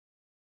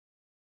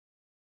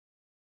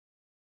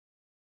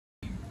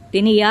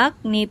Tiniyak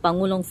ni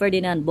Pangulong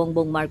Ferdinand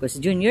Bongbong Marcos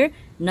Jr.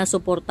 na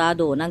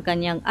suportado ng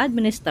kanyang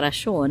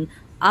administrasyon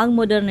ang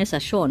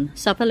modernisasyon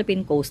sa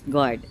Philippine Coast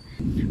Guard.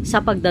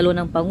 Sa pagdalo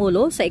ng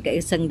Pangulo sa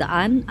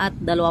ika-121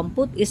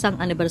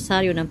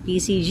 anibersaryo ng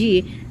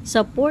PCG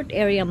sa Port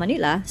Area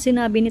Manila,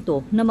 sinabi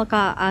nito na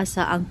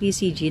makaaasa ang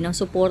PCG ng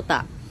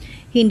suporta.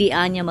 Hindi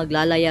anya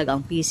maglalayag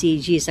ang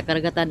PCG sa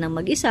karagatan ng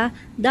mag-isa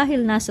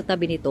dahil nasa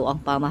tabi nito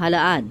ang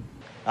pamahalaan.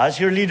 As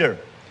your leader,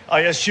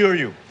 I assure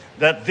you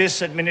that this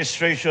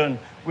administration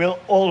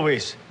will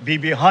always be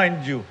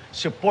behind you,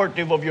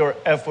 supportive of your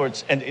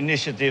efforts and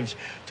initiatives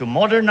to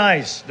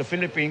modernize the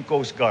Philippine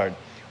Coast Guard,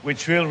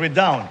 which will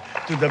redound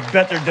to the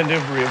better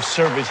delivery of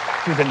service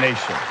to the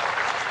nation.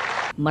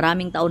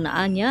 Maraming taon na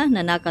anya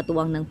na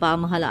nakatuwang ng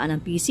pamahalaan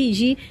ng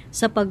PCG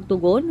sa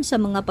pagtugon sa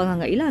mga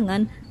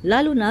pangangailangan,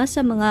 lalo na sa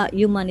mga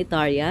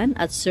humanitarian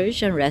at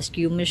search and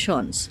rescue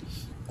missions.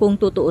 Kung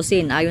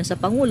tutuusin ayon sa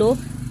Pangulo,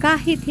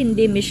 kahit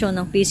hindi misyon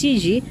ng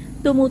PCG,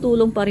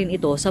 tumutulong pa rin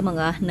ito sa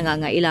mga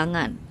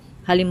nangangailangan.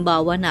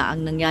 Halimbawa na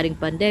ang nangyaring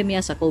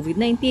pandemya sa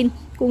COVID-19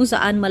 kung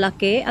saan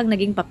malaki ang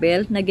naging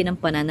papel na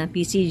ginampanan ng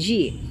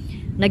PCG.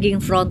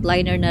 Naging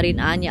frontliner na rin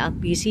anya ang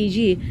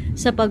PCG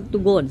sa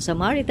pagtugon sa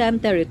maritime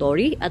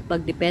territory at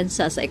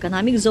pagdepensa sa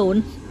economic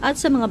zone at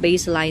sa mga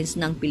baselines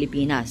ng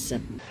Pilipinas.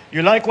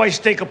 You likewise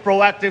take a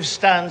proactive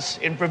stance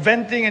in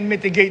preventing and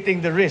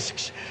mitigating the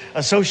risks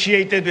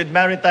associated with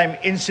maritime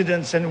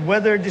incidents and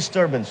weather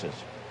disturbances.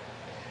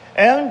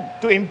 And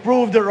to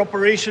improve their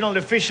operational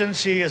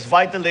efficiency as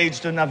vital aids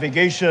to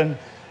navigation,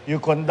 you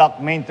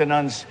conduct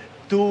maintenance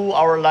to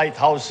our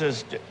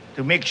lighthouses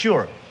to make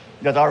sure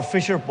that our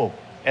fisherfolk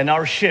and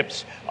our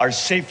ships are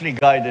safely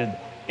guided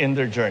in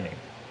their journey.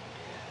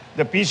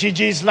 The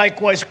PCG is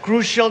likewise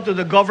crucial to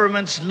the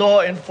government's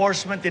law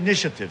enforcement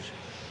initiatives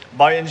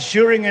by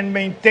ensuring and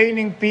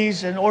maintaining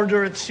peace and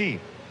order at sea.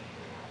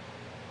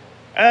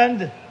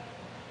 And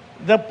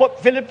the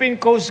Philippine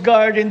Coast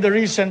Guard in the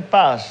recent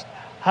past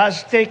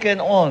has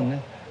taken on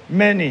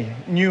many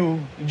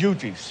new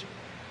duties.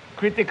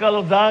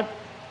 Critical of that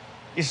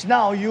is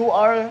now you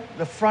are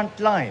the front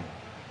line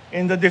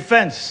in the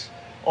defense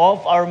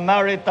of our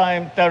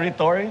maritime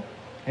territory,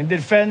 in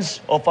defense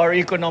of our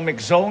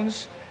economic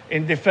zones,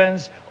 in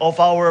defense of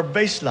our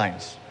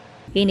baselines.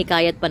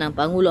 Hinikayat pa ng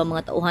Pangulo ang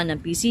mga tauhan ng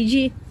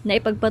PCG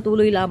na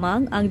ipagpatuloy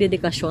lamang ang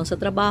dedikasyon sa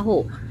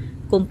trabaho.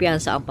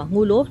 Kumpiyansa ang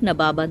Pangulo na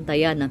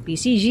babantayan ng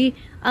PCG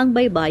ang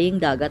baybaying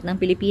dagat ng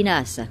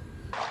Pilipinas.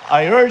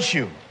 I urge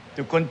you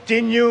to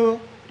continue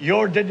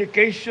your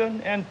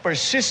dedication and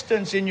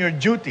persistence in your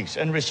duties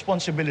and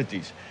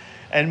responsibilities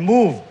and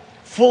move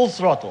full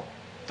throttle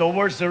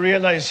towards the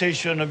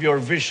realization of your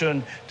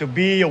vision to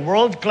be a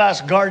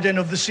world-class guardian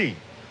of the sea,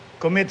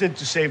 committed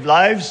to save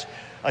lives,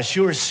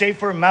 assure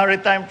safer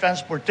maritime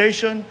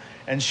transportation,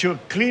 ensure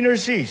cleaner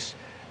seas,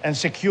 and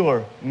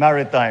secure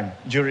maritime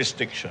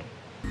jurisdiction.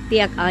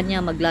 Tiyak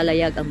anya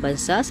maglalayag ang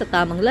bansa sa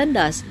tamang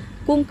landas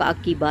kung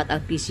kaakibat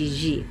ang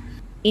PCG.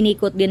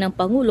 Inikot din ng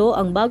Pangulo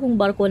ang bagong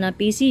barko ng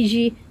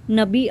PCG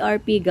na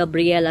BRP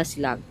Gabriela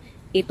Silang.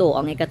 Ito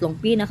ang ikatlong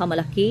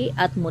pinakamalaki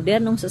at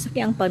modernong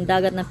sasakyang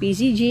pandagat ng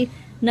PCG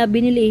na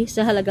binili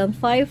sa halagang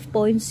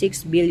 5.6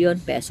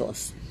 billion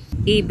pesos.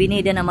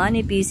 Ibinida naman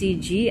ni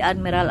PCG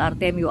Admiral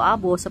Artemio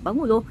Abo sa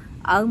Pangulo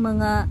ang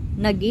mga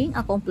naging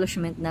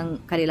accomplishment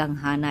ng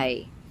kanilang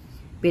hanay.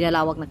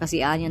 Pinalawak na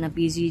kasi anya ng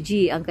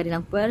PCG ang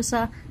kanilang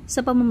puwersa sa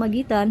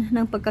pamamagitan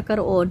ng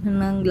pagkakaroon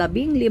ng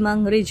 15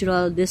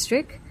 regional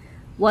district,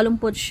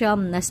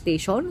 89 na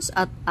stations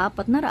at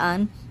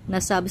 400 na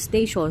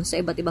substations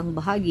sa iba't ibang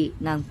bahagi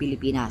ng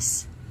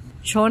Pilipinas.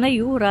 Chona,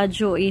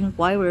 Radyo,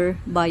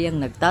 INQUIRER, bayang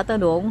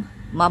nagtatanong,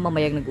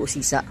 mamamayang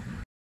nag-uusisa.